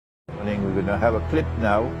saying. We're going to have a clip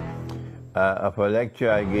now of a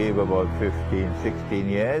lecture I gave about 15, 16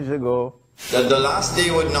 years ago. That the last day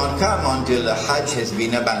would not come until the Hajj has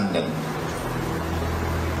been abandoned.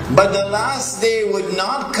 But the last day would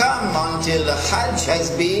not come until the Hajj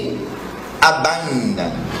has been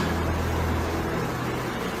abandoned.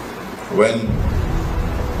 When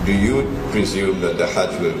do you presume that the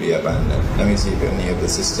Hajj will be abandoned? Let me see if any of the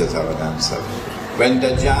sisters have an answer. When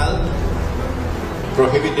Dajjal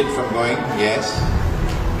prohibited from going, yes.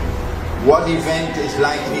 What event is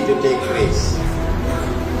likely to take place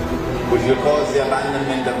which will cause the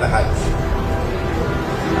abandonment of the Hajj?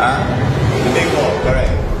 The big war,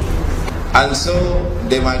 correct. And so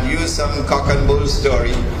they might use some cock and bull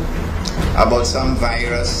story about some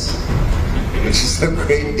virus which is a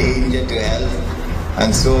great danger to health,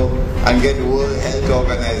 and get World Health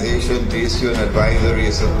Organization to issue an advisory,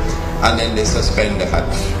 and then they suspend the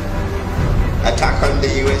Hajj. Attack on the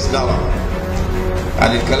US dollar,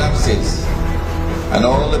 and it collapses, and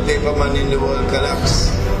all the paper money in the world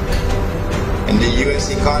collapse, and the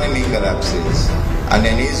US economy collapses, and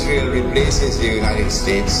then Israel replaces the United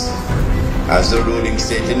States as the ruling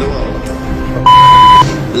state in the world.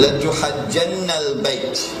 لَتُحَجَّنَّ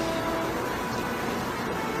الْبَيْتِ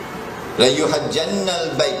لَيُحَجَّنَّ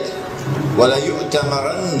الْبَيْتِ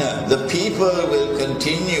وَلَيُؤْتَمَرَنَّ. The people will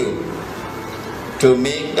continue to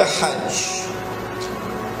make the Hajj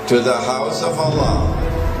to the house of Allah,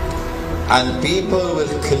 and people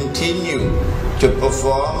will continue to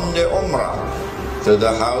perform the Umrah to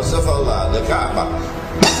the house of Allah, the Kaaba.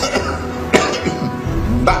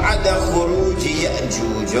 بَعْدَ خُرُوجِ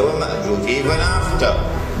يَأْجُوجَ وَمَأْجُوجَ. Even after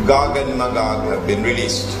Gog and Magog have been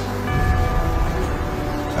released.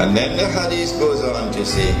 And then the hadith goes on to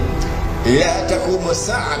say, لَا تَقُومُ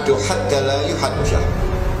السَّاعَةُ حَتَّى لَا يُحَجَّ.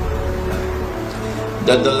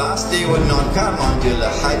 That the last day will not come until the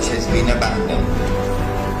Hajj has been abandoned.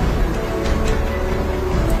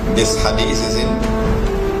 This hadith is in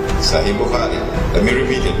Sahih Bukhari. Let me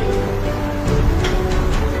repeat it.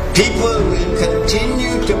 People will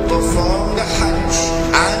continue to perform the Hajj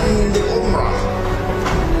and the Umrah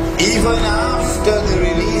even after the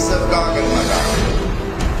release of Gog and Magog.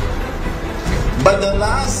 But the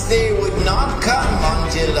last day would not come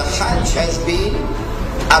until the Hajj has been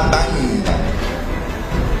abandoned.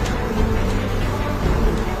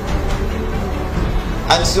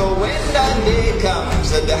 And so when that day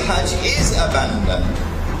comes that the Hajj is abandoned,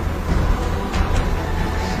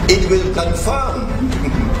 it will confirm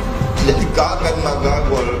that Gog and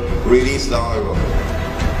Magog were released long ago.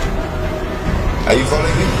 Are you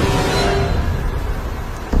following me?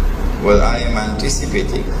 Well, I am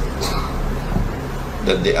anticipating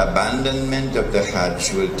that the abandonment of the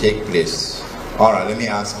Hajj will take place. Alright, let me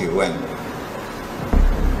ask you, when?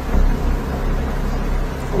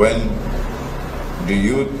 When do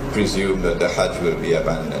you presume that the Hajj will be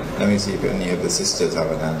abandoned? Let me see if any of the sisters have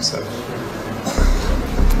an answer.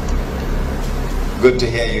 Good to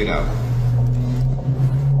hear you now.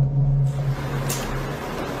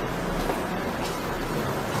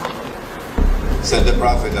 Said the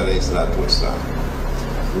Prophet ﷺ,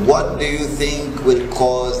 what do you think will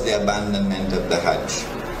cause the abandonment of the Hajj?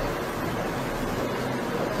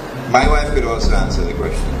 My wife could also answer the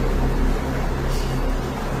question.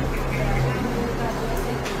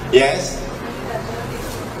 Yes?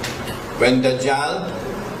 When Dajjal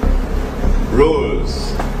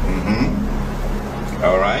rules.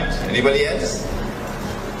 Alright. Anybody else?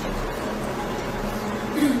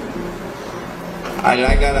 I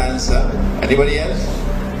like that answer. Anybody else?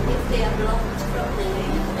 If they are blocked from the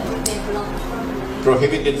way,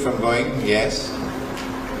 prohibited from going, yes.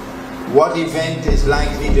 What event is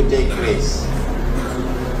likely to take place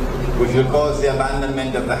which will cause the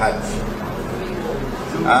abandonment of the Hajj?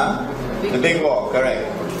 The big war,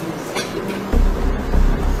 correct.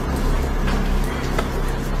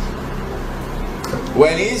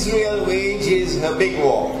 When Israel wages a big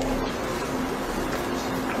war,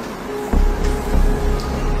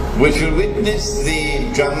 which will witness the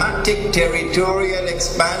dramatic territorial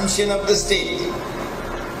expansion of the state,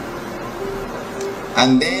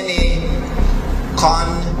 and then a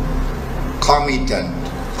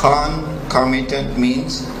concomitant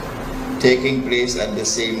means taking place at the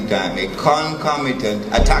same time, a concomitant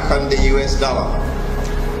attack on the US dollar,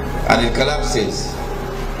 and it collapses,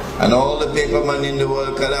 and all the paper money in the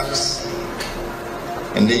world collapse,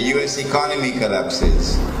 and the US economy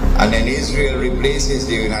collapses, and then Israel replaces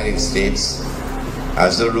the United States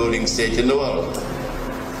as the ruling state in the world.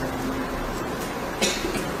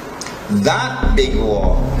 That big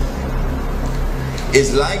war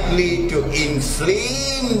is likely to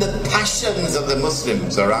inflame the passions of the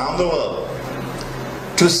Muslims around the world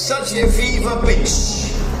to such a fever pitch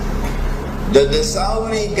that the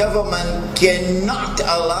Saudi government cannot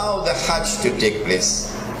allow the Hajj to take place,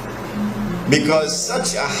 because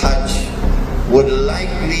such a Hajj would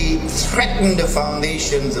likely threaten the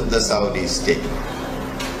foundations of the Saudi state.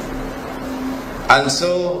 And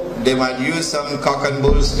so they might use some cock and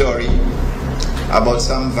bull story about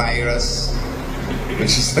some virus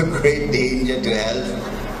which is a great danger to health,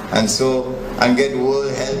 and get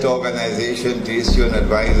World Health Organization to issue an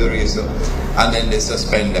advisory, and then they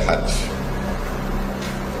suspend the Hajj.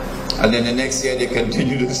 And then the next year they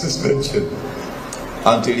continue the suspension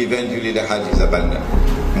until eventually the Hajj is abandoned.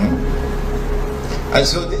 And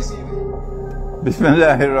so this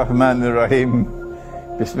Bismillahir Rahmanir Rahim.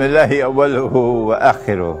 Bismillahi awwaluhu wa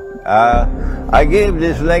akhiruh. I gave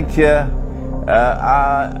this lecture,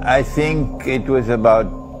 I think it was about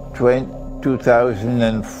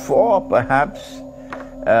 2004 perhaps,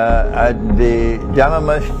 at the Jama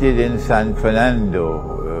Masjid in San Fernando.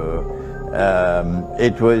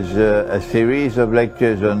 It was a series of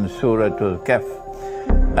lectures on Surah Al-Kahf,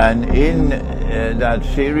 and in that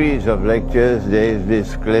series of lectures there is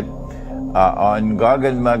this clip on Gog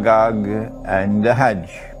and Magog and the Hajj.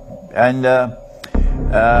 And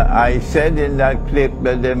I said in that clip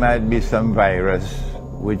that there might be some virus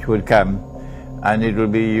which would come, and it will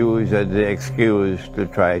be used as the excuse to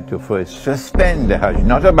try to first suspend the Hajj,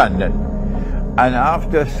 not abandon. And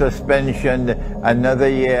after suspension, another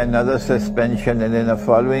year, another suspension, and then a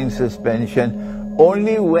following suspension.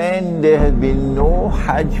 Only when there has been no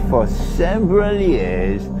Hajj for several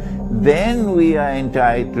years, then we are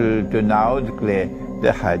entitled to now declare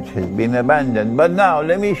the Hajj has been abandoned. But now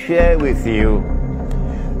let me share with you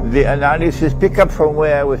the analysis, pick up from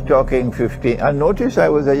where I was talking 15. And notice I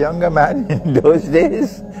was a younger man in those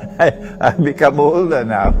days. I've become older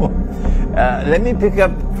now. Let me pick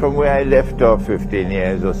up from where I left off 15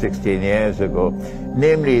 years or 16 years ago,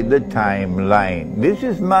 namely the timeline. This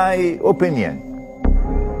is my opinion.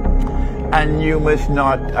 And you must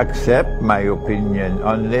not accept my opinion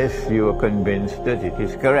unless you are convinced that it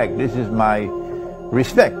is correct. This is my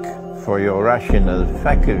respect for your rational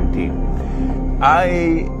faculty.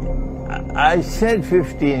 I said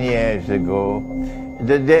 15 years ago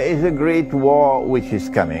that there is a great war which is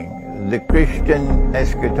coming. The Christian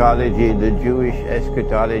eschatology, the Jewish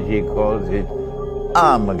eschatology calls it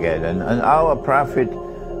Armageddon, and our Prophet,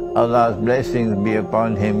 Allah's blessings be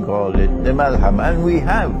upon him, called it the Malham. And we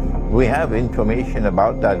have information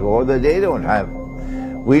about that war that they don't have.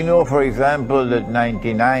 We know, for example, that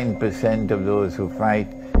 99% of those who fight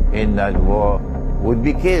in that war would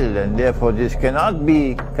be killed, and therefore this cannot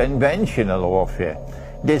be conventional warfare.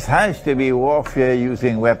 This has to be warfare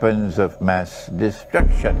using weapons of mass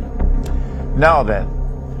destruction. Now then,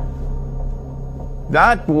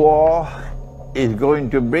 that war is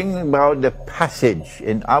going to bring about the passage,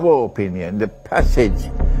 in our opinion, the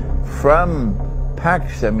passage from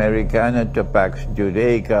Pax Americana to Pax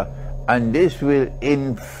Judaica, and this will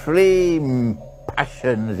inflame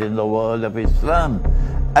passions in the world of Islam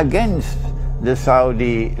against the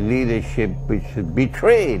Saudi leadership, which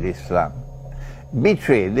betrayed Islam.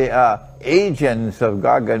 Betrayed. They are agents of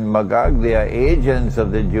Gog and Magog. They are agents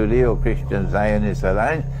of the Judeo-Christian Zionist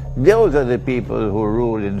Alliance. Those are the people who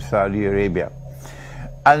rule in Saudi Arabia.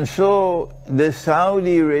 And so the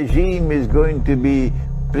Saudi regime is going to be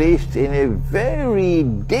placed in a very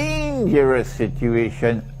dangerous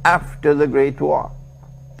situation after the Great War.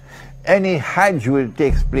 Any Hajj which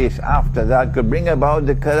takes place after that could bring about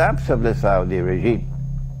the collapse of the Saudi regime.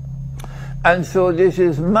 And so this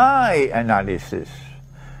is my analysis.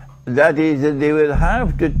 That is, that they will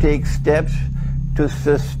have to take steps to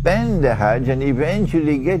suspend the Hajj and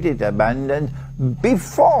eventually get it abandoned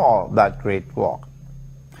before that Great War.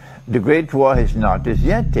 The Great War has not as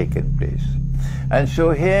yet taken place. And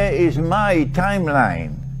so here is my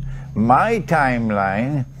timeline. My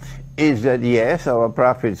timeline is that, yes, our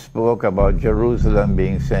Prophet spoke about Jerusalem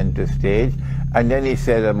being center stage, and then he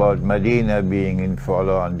said about Medina being in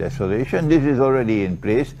forlorn desolation. This is already in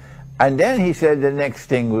place. And then he said the next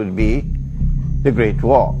thing will be the Great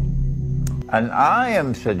War. And I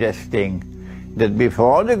am suggesting that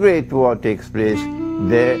before the Great War takes place,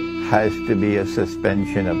 there has to be a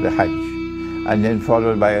suspension of the Hajj, and then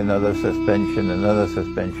followed by another suspension,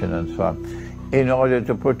 and so on, in order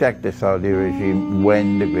to protect the Saudi regime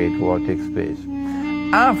when the Great War takes place.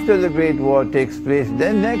 After the Great War takes place,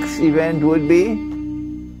 the next event would be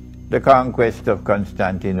the conquest of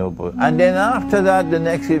Constantinople. And then after that, the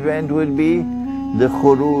next event would be the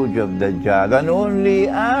khuruj of Dajjal, and only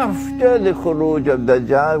after the khuruj of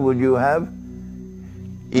Dajjal would you have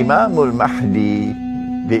Imam al-Mahdi,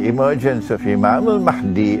 the emergence of Imam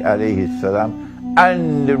al-Mahdi alayhi salam,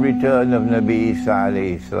 and the return of Nabi Isa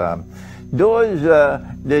alayhi salam. Those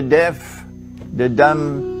the deaf, the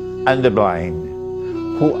dumb, and the blind,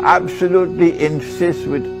 who absolutely insist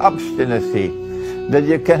with obstinacy that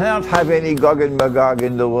you cannot have any Gog and Magog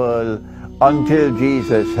in the world until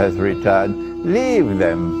Jesus has returned. Leave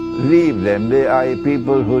them, leave them. They are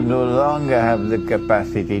people who no longer have the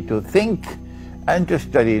capacity to think and to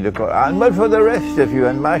study the Quran. But for the rest of you,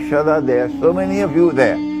 and mashallah, there are so many of you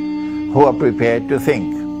there who are prepared to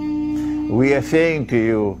think. We are saying to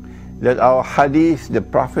you that our hadith, the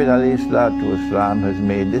Prophet ﷺ has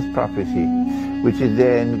made this prophecy, which is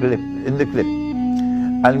there in the clip,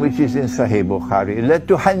 and which is in Sahih Bukhari.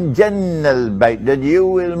 لَتُحَجَّنَّ الْبَيْتِ, that you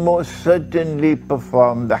will most certainly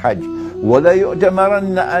perform the Hajj. وَلَا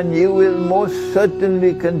يُؤْتَمَرَنَّ, and you will most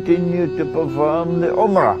certainly continue to perform the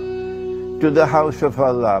Umrah to the house of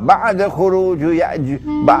Allah. بَعْدَ خُرُوجِ يَأْجُوجِ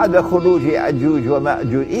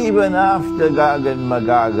وَمَأْجُوجِ, even after Gog and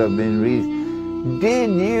Magog have been released.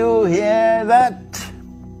 Did you hear that?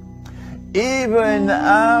 Even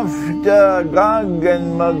after Gog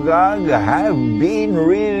and Magog have been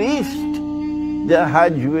released, the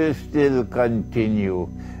Hajj will still continue.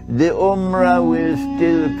 The Umrah will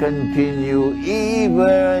still continue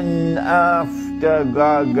even after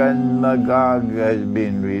Gog and Magog have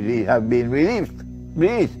been released.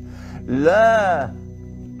 لا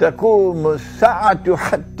تقوم الساعة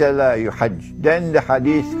حتى لا يحج. Then the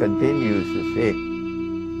hadith continues to say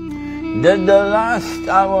that the last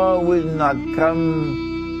hour will not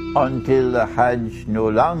come until the Hajj no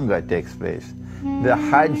longer takes place. The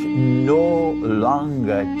Hajj no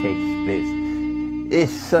longer takes place. A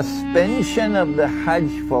suspension of the Hajj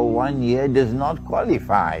for 1 year does not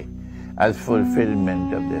qualify as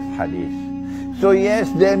fulfillment of this hadith. So yes,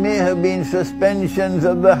 there may have been suspensions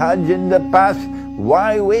of the Hajj in the past.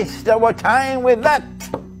 Why waste our time with that?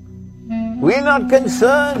 We're not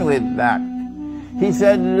concerned with that. He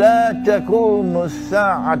said, لا تقوم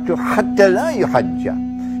الساعة حتى لا يحج.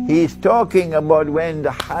 He is talking about when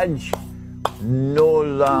the Hajj no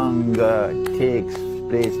longer takes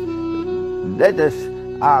place. Let us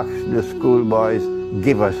ask the schoolboys,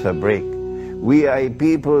 give us a break. We are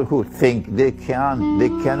people who think. They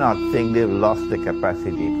cannot think. They've lost the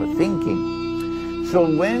capacity for thinking. So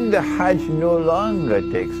when the Hajj no longer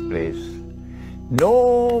takes place,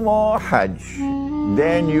 no more Hajj,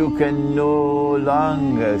 then you can no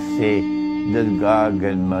longer say that Gog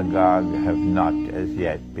and Magog have not as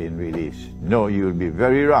yet been released. No, you'll be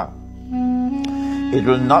very wrong. It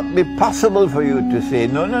will not be possible for you to say,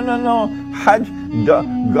 no, Hajj,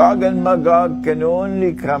 Gog and Magog can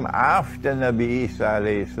only come after Nabi Isa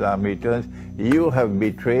alayhi salam returns. You have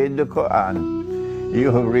betrayed the Quran. You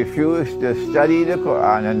have refused to study the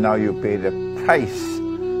Quran, and now you pay the price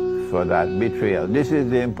for that betrayal. This is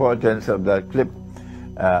the importance of that clip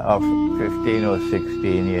of 15 or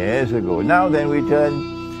 16 years ago. Now then we turn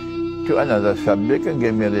to another subject, and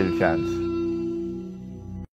give me a little chance.